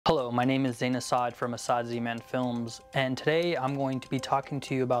Hello, my name is Zain Assad from Assad Z-Man Films, and today I'm going to be talking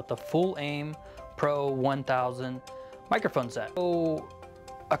to you about the Fulaim Pro 1000 microphone set. So,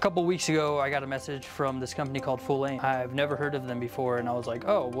 a couple weeks ago I got a message from this company called Fulaim. I've never heard of them before, and I was like,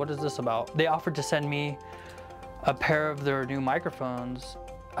 oh, what is this about? They offered to send me a pair of their new microphones.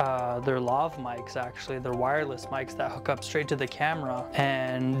 They're lav mics, actually. They're wireless mics that hook up straight to the camera,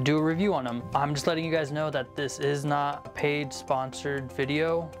 and do a review on them. I'm just letting you guys know that this is not a paid sponsored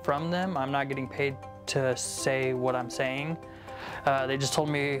video from them. I'm not getting paid to say what I'm saying. They just told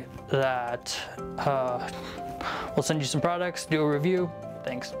me that we'll send you some products, do a review,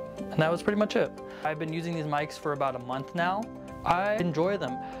 thanks. And that was pretty much it. I've been using these mics for about a month now. I enjoy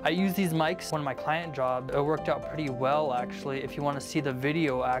them. I use these mics on my client job. It worked out pretty well, actually. If you want to see the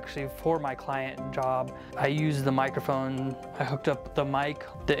video actually for my client job, I used the microphone. I hooked up the mic,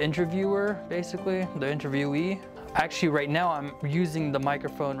 the interviewer, basically, the interviewee. Actually, right now I'm using the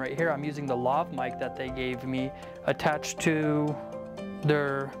microphone right here. I'm using the lav mic that they gave me attached to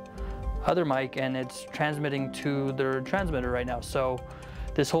their other mic, and it's transmitting to their transmitter right now. So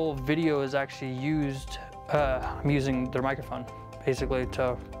this whole video is actually used. I'm using their microphone basically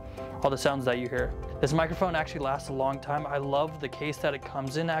to all the sounds that you hear. This microphone actually lasts a long time. I love the case that it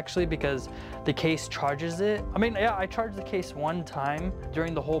comes in, actually, because the case charges it. I mean, yeah, I charged the case one time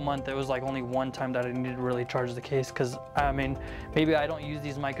during the whole month. It was like only one time that I needed to really charge the case, because I mean, maybe I don't use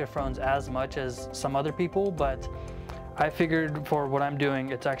these microphones as much as some other people, but I figured for what I'm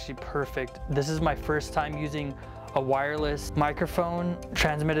doing, it's actually perfect. This is my first time using a wireless microphone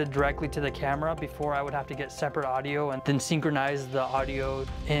transmitted directly to the camera. Before, I would have to get separate audio and then synchronize the audio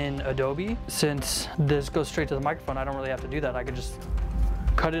in Adobe. Since this goes straight to the microphone, I don't really have to do that. I could just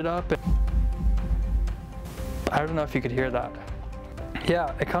cut it up. I don't know if you could hear that.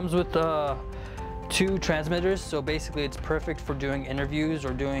 Yeah, it comes with two transmitters, so basically it's perfect for doing interviews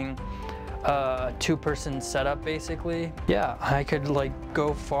or doing two-person setup, basically. Yeah, I could like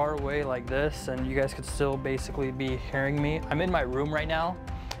go far away like this and you guys could still basically be hearing me. I'm in my room right now.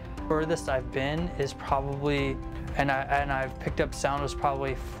 Furthest I've been is probably, and I've picked up sound, was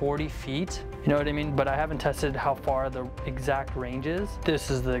probably 40 feet. You know what I mean? But I haven't tested how far the exact range is. This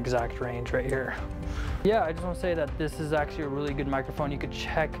is the exact range right here. Yeah, I just want to say that this is actually a really good microphone. You could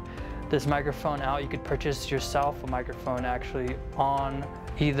check this microphone out. You could purchase yourself a microphone actually on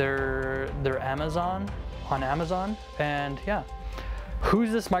either their Amazon, and yeah.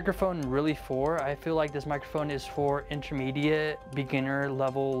 Who's this microphone really for? I feel like this microphone is for intermediate, beginner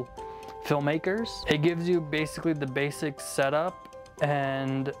level filmmakers. It gives you basically the basic setup,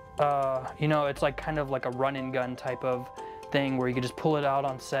 and you know, it's like kind of like a run and gun type of thing where you could just pull it out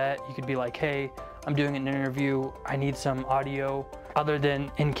on set. You could be like, hey, I'm doing an interview, I need some audio other than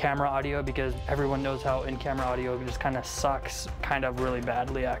in-camera audio, because everyone knows how in-camera audio just kind of sucks kind of really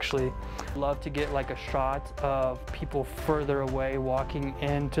badly, actually. I'd love to get like a shot of people further away walking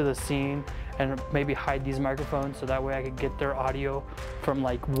into the scene and maybe hide these microphones so that way I could get their audio from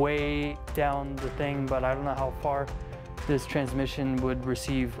like way down the thing, but I don't know how far this transmission would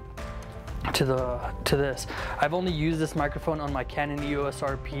receive to this. I've only used this microphone on my Canon EOS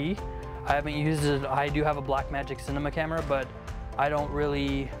RP. I haven't used it. I do have a Blackmagic Cinema camera, but I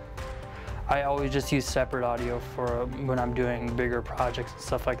always just use separate audio for when I'm doing bigger projects and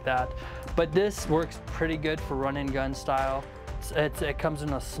stuff like that. But this works pretty good for run and gun style. It comes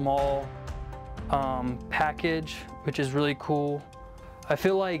in a small package, which is really cool. I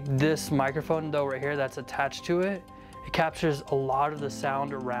feel like this microphone though right here that's attached to it, it captures a lot of the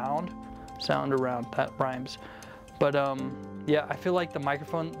sound around, that rhymes. But yeah, I feel like the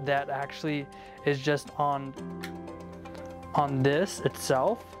microphone that actually is just on this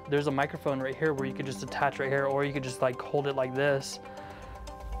itself, there's a microphone right here where you could just attach right here, or you could just like hold it like this.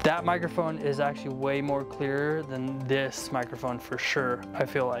 That microphone is actually way more clearer than this microphone for sure, I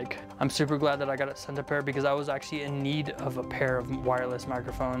feel like. I'm super glad that I got it sent a pair, because I was actually in need of a pair of wireless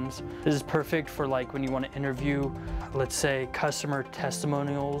microphones. This is perfect for like when you want to interview, let's say, customer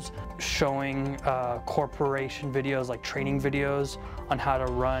testimonials, showing corporation videos, like training videos on how to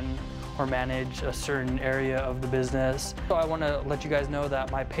run or manage a certain area of the business. So I want to let you guys know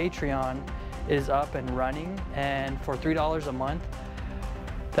that my Patreon is up and running, and for $3 a month,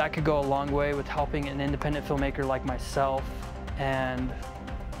 that could go a long way with helping an independent filmmaker like myself. And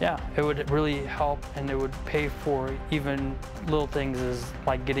yeah, it would really help, and it would pay for even little things as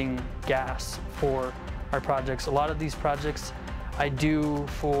like getting gas for our projects. A lot of these projects I do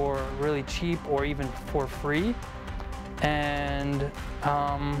for really cheap or even for free. And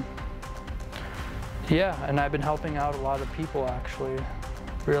yeah, and I've been helping out a lot of people, actually,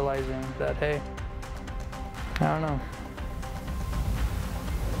 realizing that, hey, I don't know.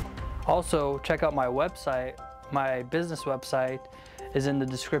 Also, check out my website. My business website is in the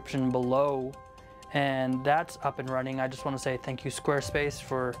description below, and that's up and running. I just want to say thank you, Squarespace,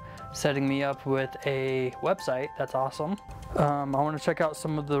 for setting me up with a website. That's awesome. I want to check out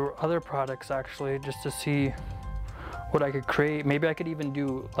some of the other products actually, just to see what I could create. Maybe I could even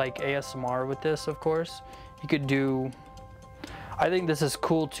do like ASMR with this, of course. You could do, I think this is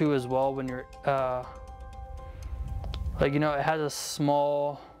cool too as well when you're, like, you know, it has a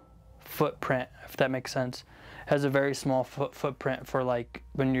small footprint, if that makes sense. It has a very small footprint for like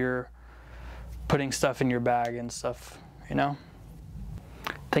when you're putting stuff in your bag and stuff, you know?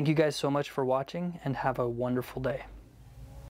 Thank you guys so much for watching, and have a wonderful day.